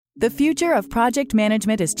The future of project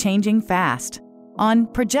management is changing fast. On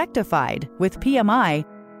Projectified with PMI,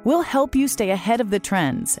 we'll help you stay ahead of the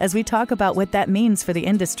trends as we talk about what that means for the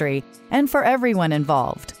industry and for everyone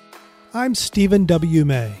involved. I'm Stephen W.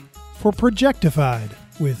 May for Projectified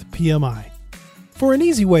with PMI. For an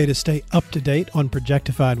easy way to stay up to date on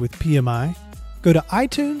Projectified with PMI, go to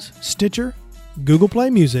iTunes, Stitcher, Google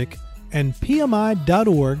Play Music, and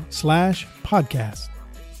pmi.org/podcast.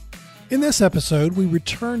 In this episode, we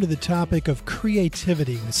return to the topic of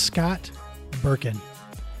creativity with Scott Berkun,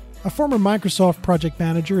 a former Microsoft project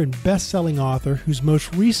manager and best-selling author whose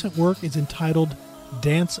most recent work is entitled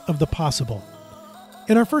Dance of the Possible.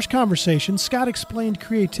 In our first conversation, Scott explained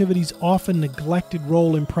creativity's often neglected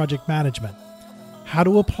role in project management, how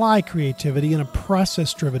to apply creativity in a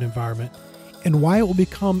process-driven environment, and why it will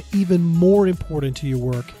become even more important to your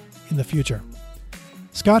work in the future.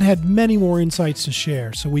 Scott had many more insights to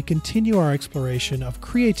share, so we continue our exploration of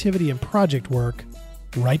creativity and project work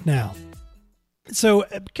right now. So,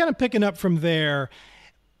 kind of picking up from there,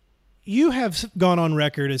 you have gone on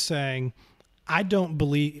record as saying, I don't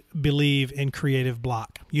believe in creative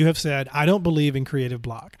block. You have said, I don't believe in creative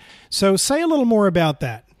block. So say a little more about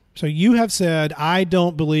that. So you have said, I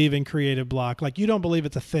don't believe in creative block. Like you don't believe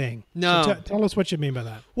it's a thing. No. So tell us what you mean by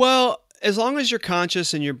that. Well, as long as you're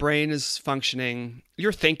conscious and your brain is functioning,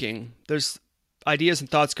 you're thinking. There's ideas and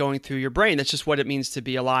thoughts going through your brain. That's just what it means to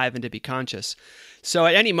be alive and to be conscious. So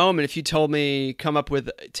at any moment, if you told me come up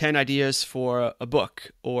with 10 ideas for a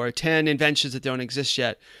book or 10 inventions that don't exist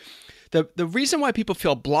yet, the reason why people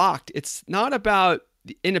feel blocked, it's not about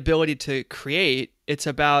the inability to create. It's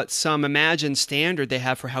about some imagined standard they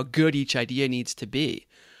have for how good each idea needs to be.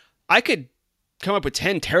 I could come up with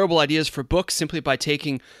 10 terrible ideas for books simply by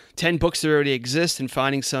taking 10 books that already exist and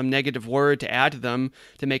finding some negative word to add to them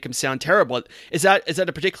to make them sound terrible. Is that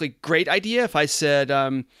a particularly great idea? If I said,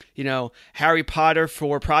 Harry Potter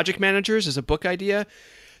for project managers is a book idea?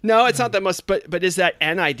 No, it's not that much, but is that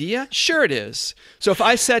an idea? Sure it is. So if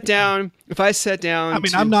I sat down,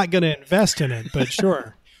 I'm not going to invest in it, but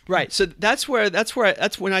sure. Right. So that's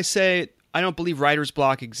when I say I don't believe writer's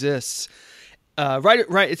block exists.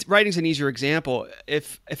 Writing's an easier example.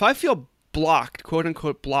 If I feel blocked, quote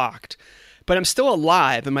unquote blocked, but I'm still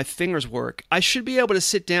alive and my fingers work, I should be able to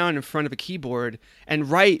sit down in front of a keyboard and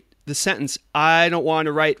write the sentence, I don't want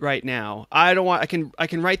to write right now. I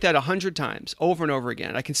can write that 100 times over and over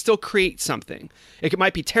again. I can still create something. It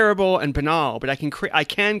might be terrible and banal, but I can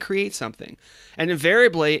create something. And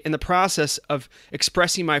invariably, in the process of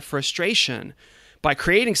expressing my frustration by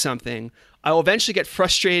creating something, I will eventually get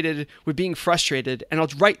frustrated with being frustrated, and I'll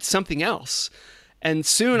write something else. And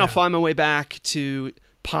soon I'll find my way back to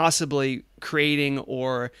possibly creating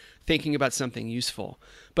or thinking about something useful.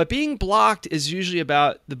 But being blocked is usually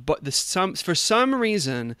about for some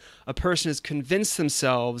reason, a person has convinced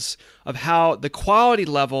themselves of how the quality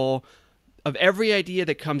level of every idea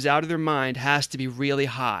that comes out of their mind has to be really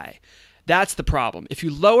high. That's the problem. If you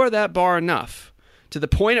lower that bar enough to the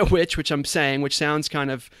point at which I'm saying, which sounds kind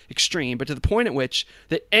of extreme, but to the point at which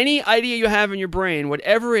that any idea you have in your brain,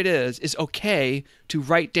 whatever it is okay to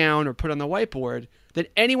write down or put on the whiteboard, then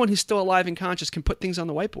anyone who's still alive and conscious can put things on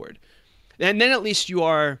the whiteboard. And then at least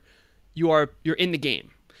you're in the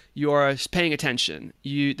game. You are paying attention.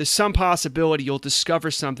 There's some possibility you'll discover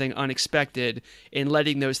something unexpected in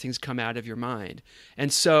letting those things come out of your mind.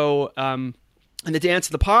 And so, in the Dance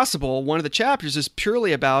of the Possible, one of the chapters is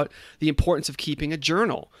purely about the importance of keeping a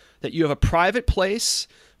journal. That you have a private place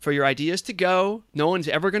for your ideas to go. No one's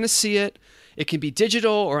ever going to see it. It can be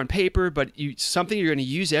digital or on paper, but something you're going to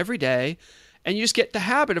use every day. And you just get the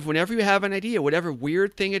habit of whenever you have an idea, whatever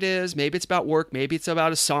weird thing it is, maybe it's about work, maybe it's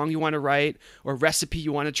about a song you want to write or a recipe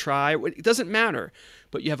you want to try, it doesn't matter.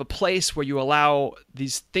 But you have a place where you allow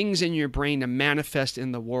these things in your brain to manifest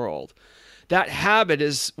in the world. That habit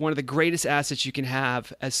is one of the greatest assets you can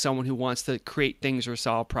have as someone who wants to create things or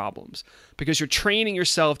solve problems, because you're training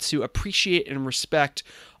yourself to appreciate and respect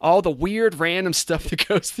all the weird random stuff that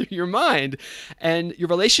goes through your mind, and your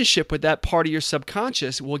relationship with that part of your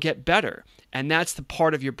subconscious will get better. And that's the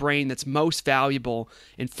part of your brain that's most valuable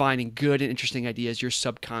in finding good and interesting ideas, your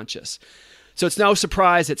subconscious. So it's no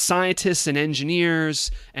surprise that scientists and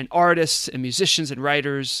engineers and artists and musicians and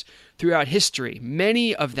writers throughout history,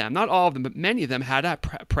 many of them, not all of them, but many of them had a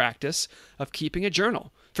practice of keeping a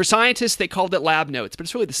journal. For scientists, they called it lab notes, but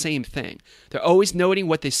it's really the same thing. They're always noting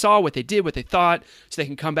what they saw, what they did, what they thought, so they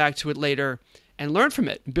can come back to it later and learn from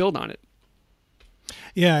it and build on it.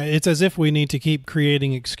 Yeah, it's as if we need to keep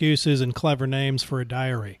creating excuses and clever names for a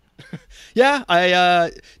diary. Yeah,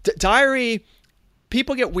 diary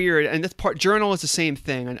people get weird, and this part journal is the same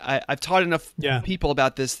thing. And I've taught enough people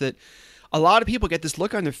about this that a lot of people get this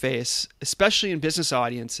look on their face, especially in business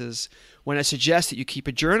audiences, when I suggest that you keep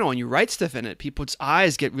a journal and you write stuff in it. People's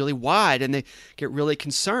eyes get really wide and they get really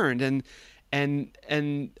concerned. And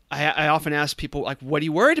I often ask people, like, what are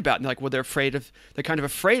you worried about? And they're like, well, they're kind of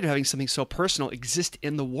afraid of having something so personal exist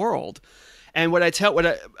in the world. And what I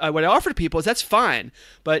offer to people is that's fine.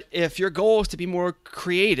 But if your goal is to be more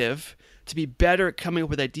creative, to be better at coming up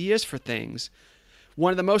with ideas for things,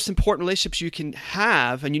 one of the most important relationships you can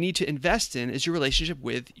have and you need to invest in is your relationship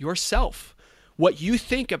with yourself, what you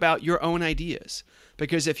think about your own ideas.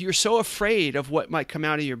 Because if you're so afraid of what might come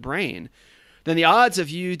out of your brain, then the odds of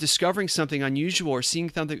you discovering something unusual or seeing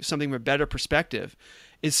something from a better perspective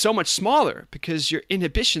is so much smaller because your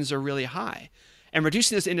inhibitions are really high. And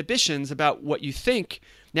reducing those inhibitions about what you think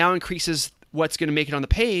now increases what's going to make it on the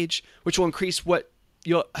page, which will increase what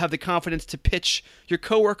you'll have the confidence to pitch your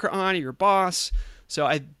coworker on or your boss. So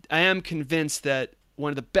I am convinced that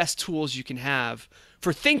one of the best tools you can have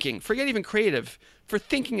for thinking, forget even creative, for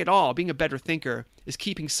thinking at all, being a better thinker, is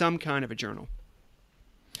keeping some kind of a journal.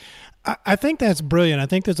 I think that's brilliant. I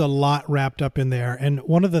think there's a lot wrapped up in there. And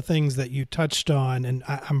one of the things that you touched on, and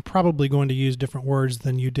I'm probably going to use different words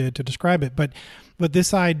than you did to describe it, but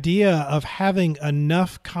this idea of having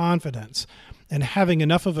enough confidence and having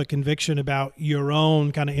enough of a conviction about your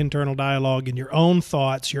own kind of internal dialogue and your own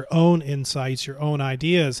thoughts, your own insights, your own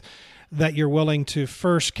ideas, that you're willing to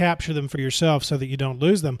first capture them for yourself so that you don't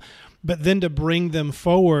lose them, but then to bring them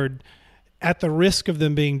forward at the risk of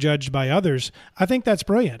them being judged by others. I think that's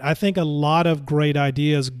brilliant. I think a lot of great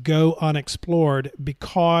ideas go unexplored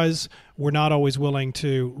because we're not always willing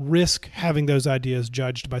to risk having those ideas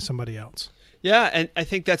judged by somebody else. Yeah, and I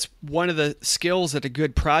think that's one of the skills that a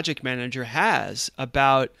good project manager has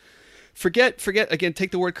about forget again,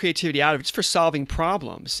 take the word creativity out of it, just for solving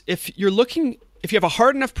problems. If you have a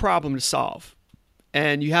hard enough problem to solve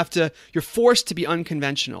and you're forced to be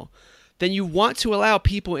unconventional, then you want to allow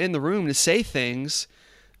people in the room to say things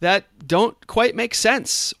that don't quite make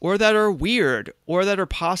sense or that are weird or that are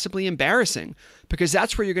possibly embarrassing, because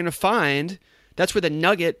that's where that's where the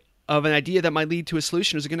nugget of an idea that might lead to a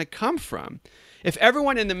solution is going to come from. If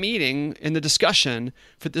everyone in the meeting, in the discussion,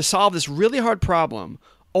 to solve this really hard problem,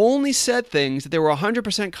 only said things that they were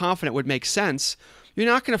 100% confident would make sense, you're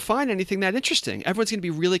not going to find anything that interesting. Everyone's going to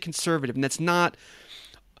be really conservative, and that's not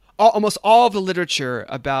almost all of the literature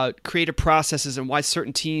about creative processes and why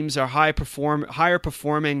certain teams are higher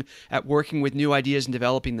performing at working with new ideas and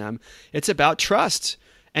developing them. It's about trust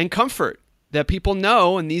and comfort, that people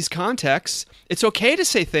know in these contexts it's okay to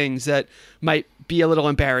say things that might be a little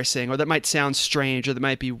embarrassing or that might sound strange or that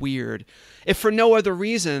might be weird. If for no other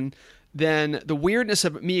reason than the weirdness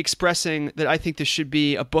of me expressing that I think there should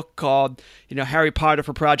be a book called, Harry Potter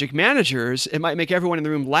for Project Managers, it might make everyone in the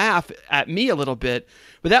room laugh at me a little bit,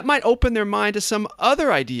 but that might open their mind to some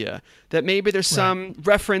other idea, that maybe there's some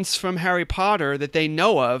reference from Harry Potter that they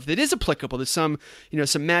know of that is applicable to some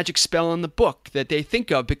magic spell in the book that they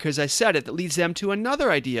think of because I said it, that leads them to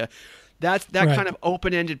another idea. That kind of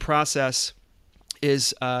open-ended process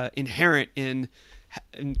is inherent in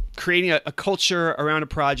creating a culture around a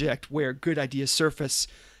project where good ideas surface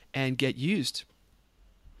and get used.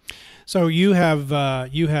 So you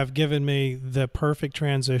have given me the perfect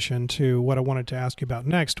transition to what I wanted to ask you about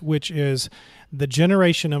next, which is the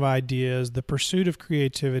generation of ideas, the pursuit of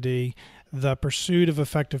creativity, the pursuit of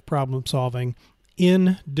effective problem solving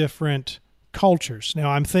in different cultures. Now,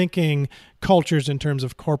 I'm thinking cultures in terms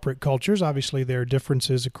of corporate cultures. Obviously, there are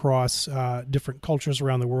differences across different cultures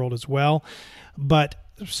around the world as well, but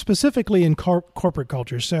specifically in corporate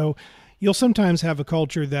cultures. So you'll sometimes have a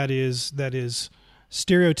culture that is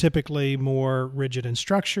stereotypically more rigid and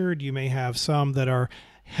structured. You may have some that are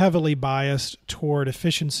heavily biased toward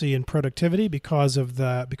efficiency and productivity because of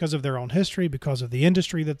their own history, because of the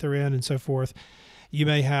industry that they're in, and so forth. You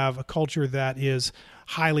may have a culture that is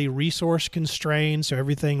highly resource constrained, so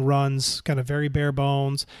everything runs kind of very bare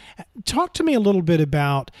bones. Talk to me a little bit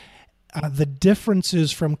about the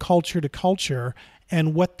differences from culture to culture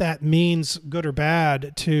and what that means, good or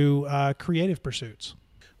bad, to creative pursuits.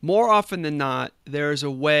 More often than not, there's a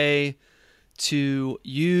way to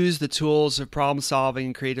use the tools of problem solving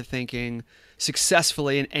and creative thinking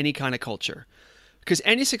successfully in any kind of culture. Because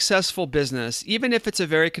any successful business, even if it's a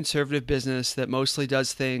very conservative business that mostly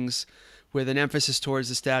does things with an emphasis towards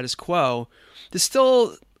the status quo, there's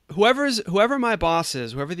still whoever my boss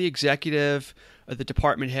is, whoever the executive or the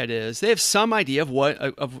department head is, they have some idea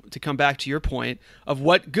to come back to your point, of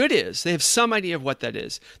what good is. They have some idea of what that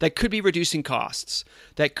is. That could be reducing costs.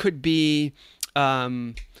 That could be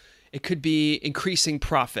It could be increasing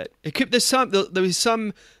profit. There's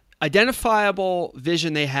some identifiable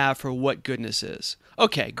vision they have for what goodness is.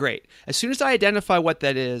 Okay, great. As soon as I identify what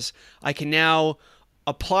that is, I can now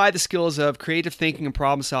apply the skills of creative thinking and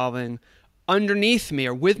problem solving underneath me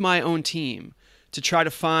or with my own team to try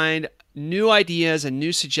to find new ideas and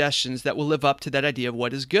new suggestions that will live up to that idea of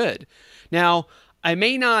what is good. Now, I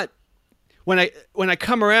may not, when I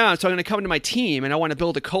come around, so I'm going to come to my team and I want to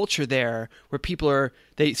build a culture there where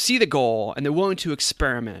they see the goal and they're willing to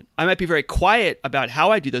experiment. I might be very quiet about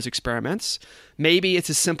how I do those experiments. Maybe it's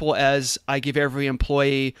as simple as I give every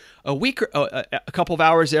employee a couple of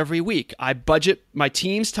hours every week. I budget my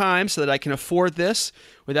team's time so that I can afford this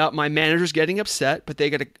without my managers getting upset, but they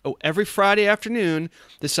got to, every Friday afternoon,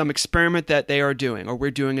 there's some experiment that they are doing or we're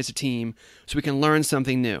doing as a team so we can learn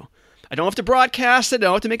something new. I don't have to broadcast it. I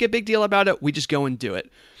don't have to make a big deal about it. We just go and do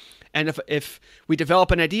it. And if we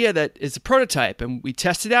develop an idea that is a prototype and we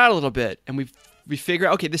test it out a little bit and we figure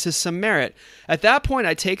out, okay, this has some merit. At that point,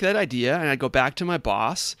 I take that idea and I go back to my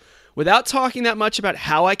boss without talking that much about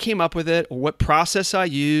how I came up with it or what process I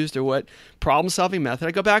used or what problem-solving method.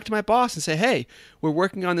 I go back to my boss and say, hey, we're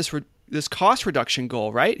working on this cost reduction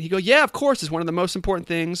goal, right? He go, yeah, of course. It's one of the most important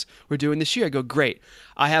things we're doing this year. I go, great.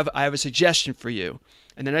 I have a suggestion for you.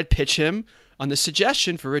 And then I'd pitch him on the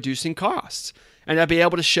suggestion for reducing costs. And I'd be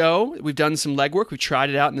able to show we've done some legwork. We've tried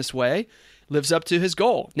it out in this way. Lives up to his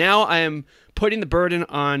goal. Now I am putting the burden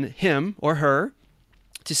on him or her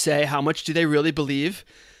to say how much do they really believe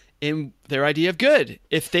in their idea of good.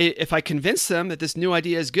 If I convince them that this new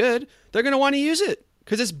idea is good, they're going to want to use it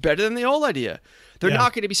because it's better than the old idea. They're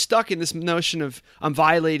not going to be stuck in this notion of I'm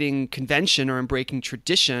violating convention or I'm breaking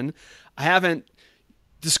tradition. I haven't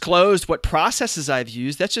disclosed what processes I've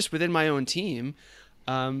used. That's just within my own team.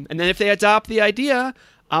 And then if they adopt the idea,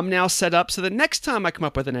 I'm now set up so the next time I come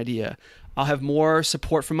up with an idea, I'll have more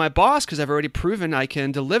support from my boss because I've already proven I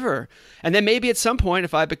can deliver. And then maybe at some point,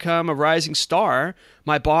 if I become a rising star,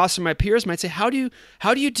 my boss or my peers might say, how do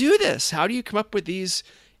you do this? How do you come up with these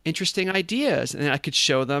interesting ideas? And I could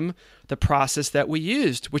show them the process that we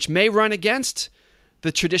used, which may run against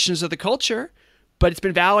the traditions of the culture, but it's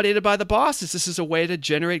been validated by the bosses. This is a way to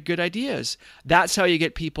generate good ideas. That's how you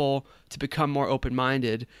get people to become more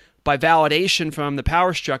open-minded, by validation from the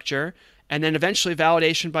power structure, and then eventually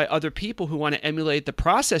validation by other people who want to emulate the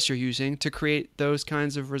process you're using to create those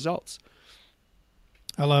kinds of results.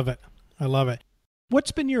 I love it. I love it.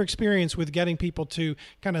 What's been your experience with getting people to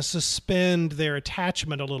kind of suspend their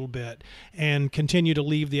attachment a little bit and continue to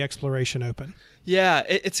leave the exploration open? Yeah,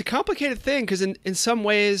 it's a complicated thing because in some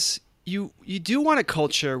ways, you do want a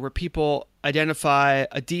culture where people identify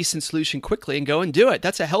a decent solution quickly and go and do it.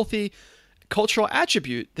 That's a healthy cultural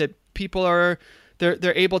attribute that people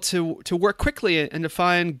they're able to work quickly and to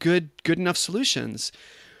find good enough solutions.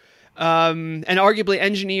 And arguably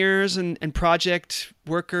engineers and project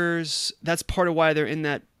workers, that's part of why they're in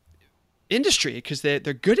that industry because they're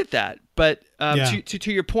good at that. But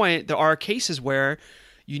to your point, there are cases where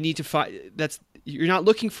you need to find you're not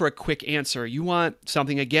looking for a quick answer. You want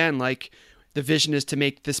something, again, like the vision is to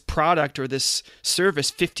make this product or this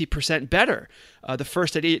service 50% better. The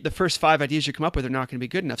first 5 ideas you come up with are not going to be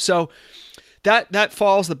good enough. So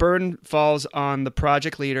the burden falls on the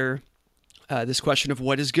project leader. This question of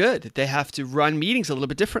what is good. They have to run meetings a little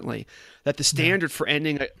bit differently. That the standard for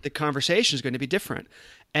ending the conversation is going to be different.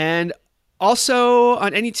 And also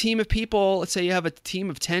on any team of people, let's say you have a team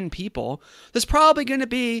of 10 people, there's probably going to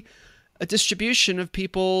be a distribution of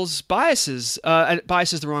people's biases.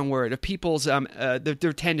 Bias is the wrong word. Of people's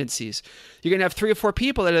their tendencies. You're going to have 3 or 4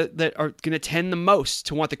 people that are going to tend the most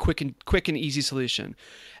to want the quick and easy solution,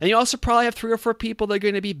 and you also probably have 3 or 4 people that are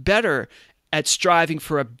going to be better at striving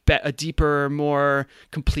for a deeper, more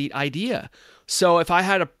complete idea. So if I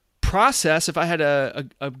had a process, if I had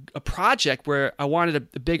a project where I wanted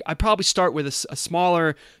a big, I'd probably start with a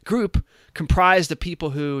smaller group comprised of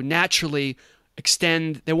people who naturally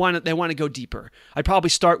extend. They want to go deeper. I'd probably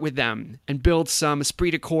start with them and build some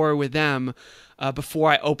esprit de corps with them before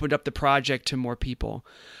I opened up the project to more people.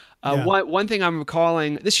 One thing I'm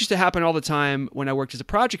recalling, this used to happen all the time when I worked as a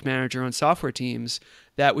project manager on software teams,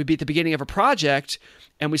 that we'd be at the beginning of a project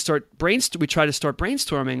and we try to start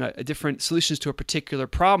brainstorming different solutions to a particular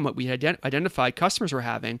problem that we had identified customers were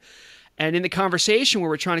having. And in the conversation where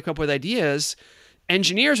we're trying to come up with ideas,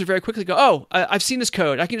 engineers would very quickly go, "Oh, I've seen this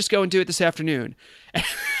code. I can just go and do it this afternoon."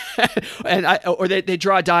 Or they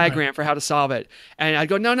draw a diagram for how to solve it. And I'd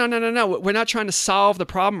go, no. We're not trying to solve the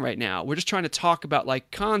problem right now. We're just trying to talk about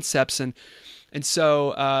like concepts and And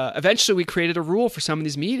so eventually we created a rule for some of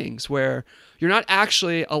these meetings where you're not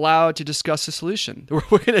actually allowed to discuss a solution. We're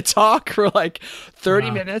going to talk for like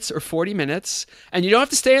 30 minutes or 40 minutes, and you don't have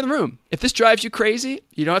to stay in the room. If this drives you crazy,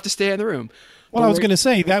 you don't have to stay in the room. Well, I was going to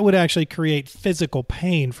say that would actually create physical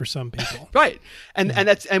pain for some people. Right.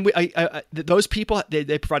 Those people,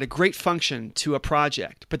 they provide a great function to a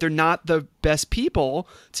project, but they're not the best people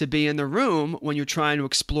to be in the room when you're trying to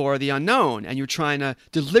explore the unknown and you're trying to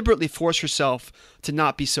deliberately force yourself to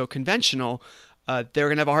not be so conventional. They're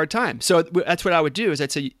going to have a hard time. So that's what I would do is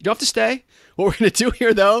I'd say, you don't have to stay. What we're going to do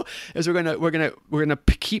here, though, is we're going to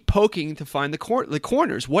keep poking to find the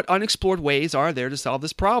corners. What unexplored ways are there to solve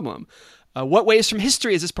this problem? What ways from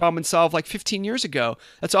history has this problem been solved like 15 years ago?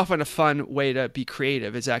 That's often a fun way to be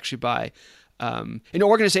creative, is actually by, in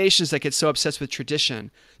organizations that get so obsessed with tradition,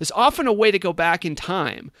 there's often a way to go back in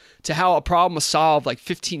time to how a problem was solved like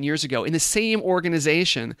 15 years ago in the same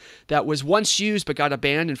organization that was once used but got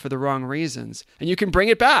abandoned for the wrong reasons. And you can bring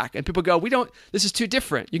it back. And people go, this is too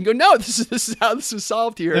different. You can go, no, this is how this was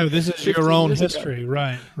solved here. No, this is your own history. Ago.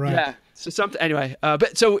 Right. Yeah. So anyway, I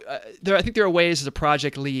think there are ways as a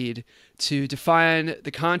project lead to define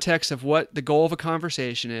the context of what the goal of a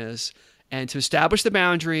conversation is, and to establish the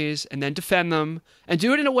boundaries and then defend them, and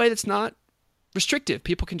do it in a way that's not restrictive.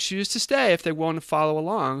 People can choose to stay if they want to follow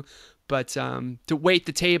along, but to weight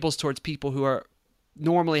the tables towards people who are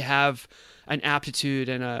normally have an aptitude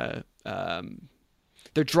and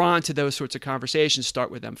they're drawn to those sorts of conversations.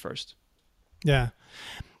 Start with them first. Yeah.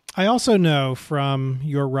 I also know from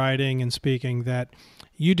your writing and speaking that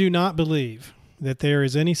you do not believe that there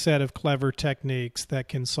is any set of clever techniques that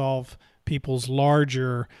can solve people's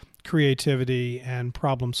larger creativity and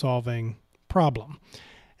problem-solving problem.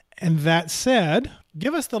 And that said,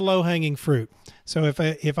 give us the low-hanging fruit. So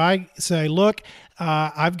if I say, look,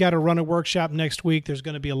 I've got to run a workshop next week, there's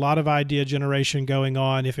going to be a lot of idea generation going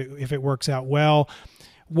on if it works out well.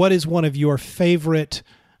 What is one of your favorite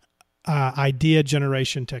idea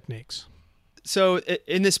generation techniques? So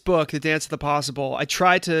in this book, The Dance of the Possible, I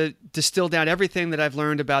try to distill down everything that I've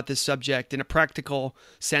learned about this subject in a practical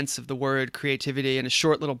sense of the word creativity in a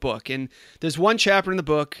short little book. And there's one chapter in the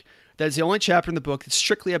book that is the only chapter in the book that's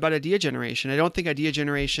strictly about idea generation. I don't think idea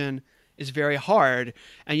generation is very hard,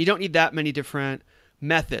 and you don't need that many different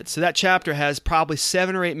methods. So that chapter has probably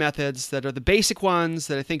 7 or 8 methods that are the basic ones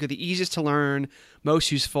that I think are the easiest to learn,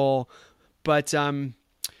 most useful. But so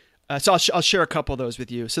I'll share a couple of those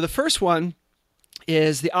with you. So the first one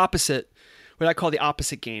is the opposite, what I call the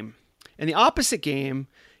opposite game. And the opposite game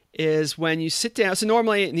is when you sit down. So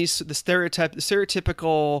normally in the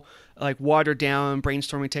stereotypical, like watered down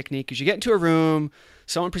brainstorming technique is you get into a room,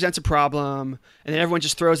 someone presents a problem, and then everyone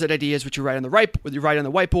just throws out ideas, which you write on the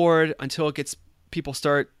whiteboard until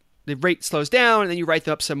the rate slows down, and then you write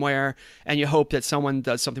them up somewhere, and you hope that someone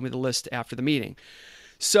does something with the list after the meeting.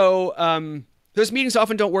 So those meetings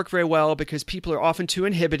often don't work very well because people are often too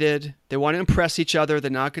inhibited. They want to impress each other. They're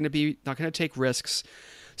not going to take risks.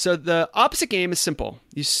 So the opposite game is simple.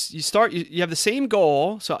 You have the same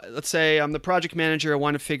goal. So let's say I'm the project manager. I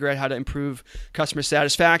want to figure out how to improve customer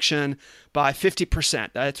satisfaction by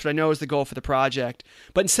 50%. That's what I know is the goal for the project.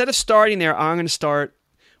 But instead of starting there, I'm going to start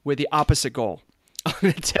with the opposite goal. I'm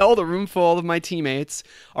going to tell the room full of my teammates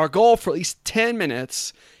our goal for at least 10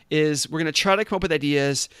 minutes is we're going to try to come up with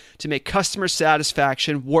ideas to make customer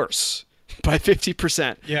satisfaction worse by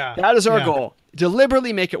 50%. Yeah. That is our goal.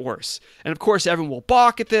 Deliberately make it worse. And of course, everyone will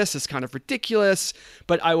balk at this. It's kind of ridiculous,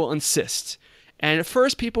 but I will insist. And at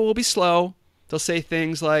first, people will be slow. They'll say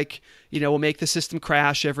things like, we'll make the system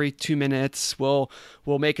crash every 2 minutes. We'll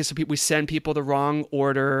make it so we send people the wrong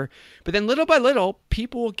order. But then little by little,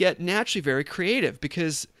 people will get naturally very creative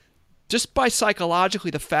because just by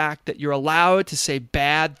psychologically the fact that you're allowed to say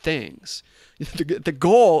bad things, the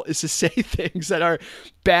goal is to say things that are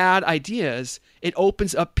bad ideas. It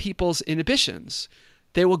opens up people's inhibitions.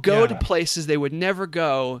 They will go to places they would never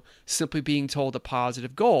go simply being told a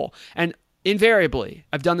positive goal. And invariably,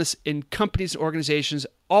 I've done this in companies and organizations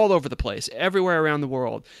all over the place, everywhere around the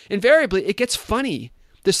world. Invariably, it gets funny.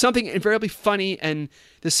 There's something invariably funny, and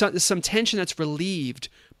there's some tension that's relieved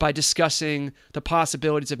by discussing the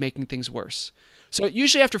possibilities of making things worse. So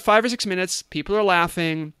usually after 5 or 6 minutes, people are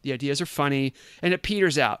laughing, the ideas are funny, and it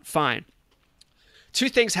peters out. Fine. 2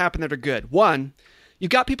 things happen that are good. One,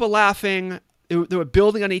 you've got people laughing. They were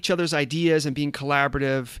building on each other's ideas and being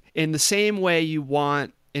collaborative in the same way you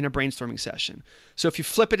want in a brainstorming session. So if you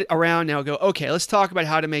flip it around now, go, okay, let's talk about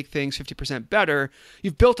how to make things 50% better.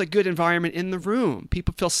 You've built a good environment in the room.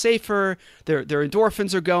 People feel safer. Their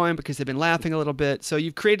endorphins are going because they've been laughing a little bit. So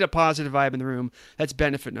you've created a positive vibe in the room. That's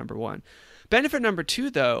benefit number 1. Benefit number 2,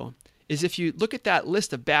 though, is if you look at that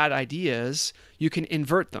list of bad ideas, you can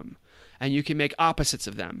invert them and you can make opposites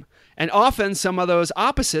of them. And often some of those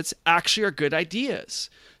opposites actually are good ideas.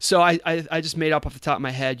 So I just made up off the top of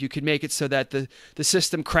my head, you could make it so that the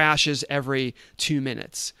system crashes every 2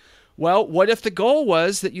 minutes. Well, what if the goal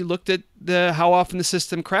was that you looked at how often the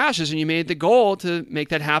system crashes and you made the goal to make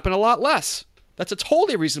that happen a lot less? That's a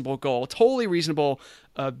totally reasonable goal, a totally reasonable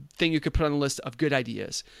thing you could put on the list of good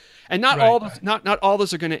ideas. And not all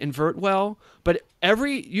those are going to invert well, but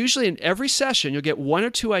usually in every session you'll get one or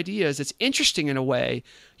two ideas that's interesting in a way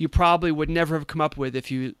you probably would never have come up with if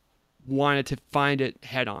you wanted to find it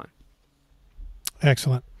head on.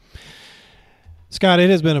 Excellent. Scott, it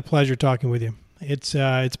has been a pleasure talking with you. It's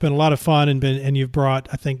been a lot of fun and you've brought,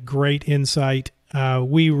 I think, great insight.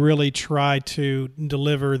 We really try to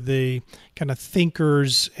deliver the kind of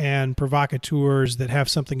thinkers and provocateurs that have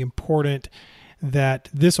something important that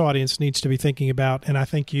this audience needs to be thinking about, and I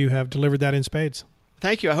think you have delivered that in spades.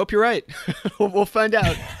 Thank you. I hope you're right. We'll find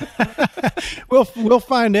out. We'll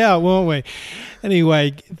find out, won't we?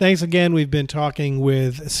 Anyway, thanks again. We've been talking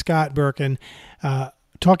with Scott Berkun,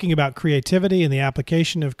 talking about creativity and the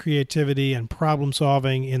application of creativity and problem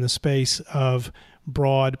solving in the space of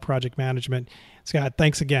broad project management. Scott,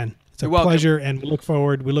 thanks again. It's a pleasure, and we look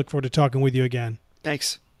forward to talking with you again.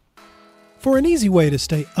 Thanks. For an easy way to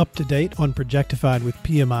stay up to date on Projectified with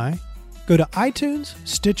PMI, go to iTunes,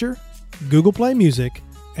 Stitcher, Google Play Music,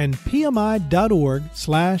 and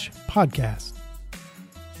PMI.org/podcast.